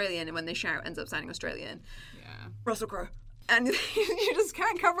who's Australian and when they shout ends up sounding Australian. Yeah. Russell Crowe. And you just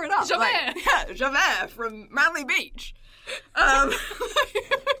can't cover it up. Javert! Like, yeah, Javert from Manly Beach.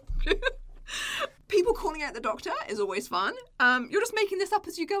 People calling out the Doctor is always fun. You're just making this up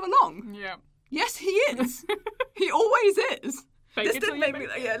as you go along. Yeah. Yes, he is. He always is. Fake This it did till you make make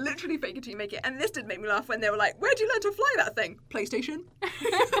me, yeah, literally fake it till you make it. And this did make me laugh when they were like, "Where'd you learn to fly that thing?" PlayStation.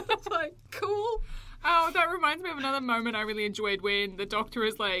 I was like, cool. Oh, that reminds me of another moment I really enjoyed when the Doctor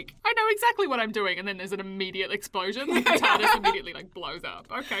is like, I know exactly what I'm doing, and then there's an immediate explosion. Like, the TARDIS immediately, like, blows up.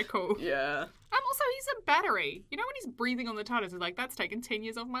 Okay, cool. Yeah. Also, he's a battery. You know when he's breathing on the TARDIS, he's like, that's taken 10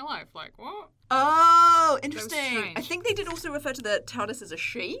 years off my life. Like, what? Oh, interesting. strange. I think they did also refer to the TARDIS as a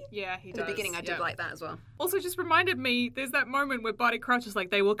she. Yeah, he In does. the beginning, I did like that as well. Also, just reminded me, there's that moment where Barty Crouch is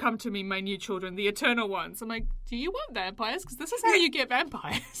like, they will come to me, my new children, the eternal ones. I'm like, do you want vampires? Because this is how you get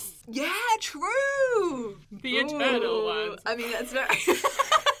vampires. Yeah, true. The eternal ones. I mean, that's very...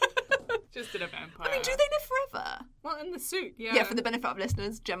 Just in a vampire. I mean, do they live forever? Well, in the suit, yeah. Yeah, for the benefit of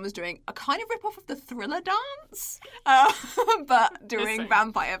listeners, Jem was doing a kind of rip-off of the Thriller dance, but doing Missing.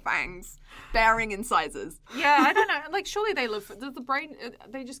 vampire fangs, varying in sizes. Yeah, I don't know. Like, surely they live... Does the brain... Are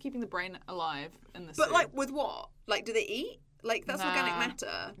they just keeping the brain alive in the suit? But, like, with what? Like, do they eat? Like, that's organic Nah.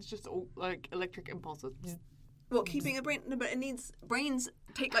 matter. It's just all, like, electric impulses. What, keeping a brain... No, but it needs... Brains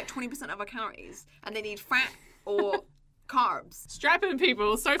take, like, 20% of our calories, and they need fat or... carbs. Strap in,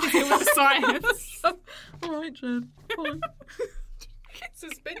 people. Sophie's here with the science. All right, Jen. Fine.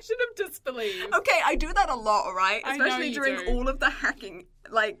 Suspension of disbelief. Okay, I do that a lot, right? I know Especially you during do. all of the hacking,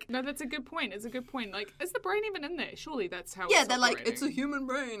 like... No, that's a good point. It's a good point. Like, is the brain even in there? Surely that's how Yeah, it's they're like, operating. it's a human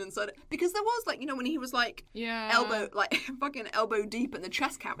brain inside it. Because there was, like, you know, when he was, like, fucking elbow deep in the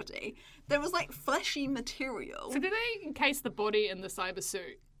chest cavity, there was, like, fleshy material. So did they encase the body in the cyber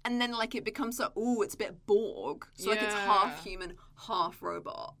suit? And then, like, it becomes so, ooh, it's a bit Borg. So, like, it's Yeah. half human, half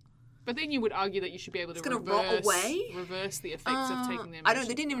robot. But then you would argue that you should be able to gonna rot away? reverse the effects of taking them. I don't.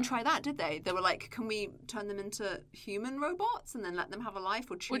 They didn't even try that, did they? They were like, "Can we turn them into human robots and then let them have a life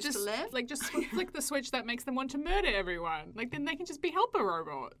or choose to live?" Like, just flick the switch that makes them want to murder everyone. Like, then they can just be helper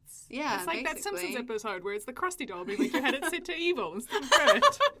robots. Yeah, it's like basically. that Simpsons episode where it's the Krusty doll being like, you had it set to evil instead of good.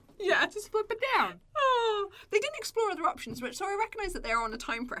 Yeah, just flip it down. Oh, they didn't explore other options, so I recognise that they're under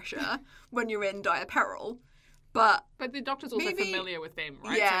time pressure when you're in dire peril. But the doctor's also familiar with them,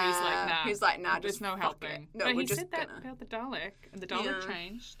 right? Yeah, so he's like, nah, there's just no helping. No, but we're he just said that gonna... about the Dalek, and the Dalek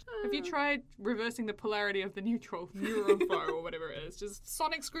changed. Have you tried reversing the polarity of the neuron flow or whatever it is? Just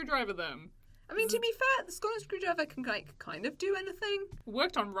sonic screwdriver them. I mean, to be fair, the sonic screwdriver can kind of do anything.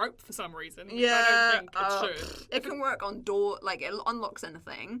 Worked on rope for some reason. Yeah, I don't think it should. It can work on door, like it unlocks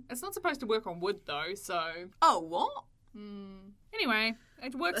anything. It's not supposed to work on wood though, so. Oh, what? Anyway,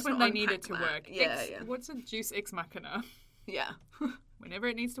 it works Let's when not they need it unpack to that. work. Yeah. What's a Deus Ex Machina? Yeah. Whenever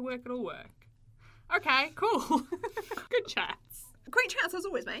it needs to work, it'll work. Okay, cool. Good chats. Great chats as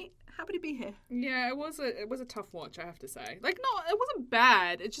always, mate. Happy to be here. Yeah, it was a tough watch, I have to say. Like, no, it wasn't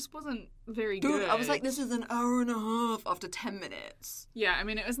bad. It just wasn't very good. I was like, this is an hour and a half after 10 minutes. Yeah, I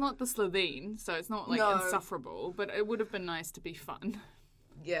mean, it was not the Slovene, so it's not, like, insufferable, but it would have been nice to be fun.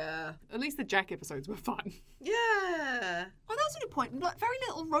 Yeah. At least the Jack episodes were fun. Yeah. Oh, that's a good point. Like, very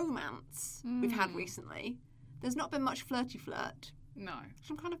little romance we've had recently. There's not been much flirty flirt. No.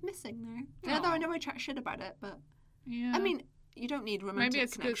 Which I'm kind of missing, though. Although I know I chat shit about it, but... Yeah. I mean, you don't need romantic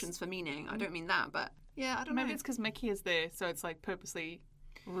connections for meaning. I don't mean that, but... Yeah, I don't know. Maybe it's because Mickey is there, so it's, like, purposely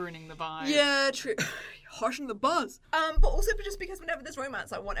ruining the vibe. Yeah, true. Harshing the buzz. But also just because whenever there's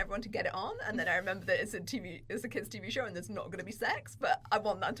romance, I want everyone to get it on, and then I remember that it's a kids' TV show, and there's not going to be sex, but I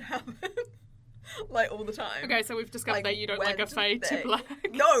want that to happen. Like, all the time. Okay, so we've discovered like, that you don't like a fade to black.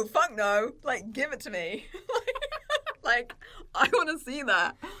 No, fuck no. Like, give it to me. Like, I want to see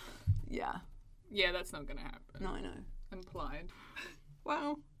that. Yeah. Yeah, that's not going to happen. No, I know. Implied.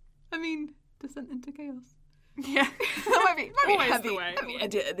 Wow. I mean, descent into chaos. Yeah. That might be heavy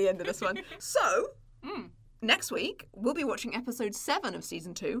edit at the end of this one. So, next week, we'll be watching episode 7 of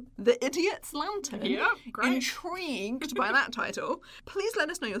season 2, The Idiot's Lantern. Yep, great. Intrigued by that title. Please let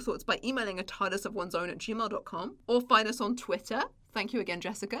us know your thoughts by emailing atardisofonesown@gmail.com or find us on Twitter. Thank you again,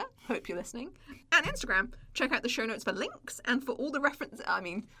 Jessica. Hope you're listening. And Instagram. Check out the show notes for links and for all the references. I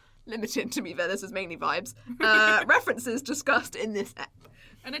mean, limited to be fair, this is mainly vibes. References discussed in this ep.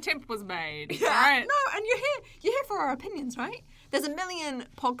 An attempt was made. Yeah, right? no, and you're here for our opinions, right? There's a million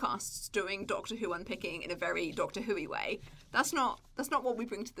podcasts doing Doctor Who unpicking in a very Doctor Who-y way. That's not what we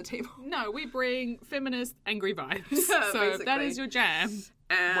bring to the table. No, we bring feminist angry vibes. Yeah, so basically. if that is your jam,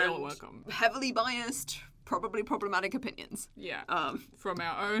 And we're all welcome. Heavily biased, probably problematic opinions. Yeah, from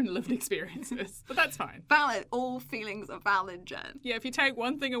our own lived experiences. But that's fine. Valid. All feelings are valid, Jen. Yeah, if you take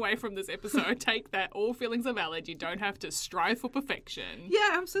one thing away from this episode, take that all feelings are valid. You don't have to strive for perfection.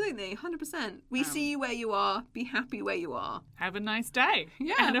 Yeah, absolutely. 100%. We see you where you are. Be happy where you are. Have a nice day.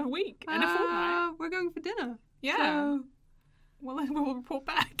 Yeah. And a week. And a fortnight. We're going for dinner. Yeah. So, Well, then we'll report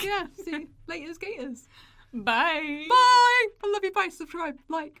back. yeah. See you later, skaters. Bye. Bye. I love you. Bye. Subscribe.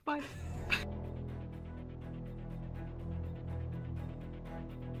 Like. Bye.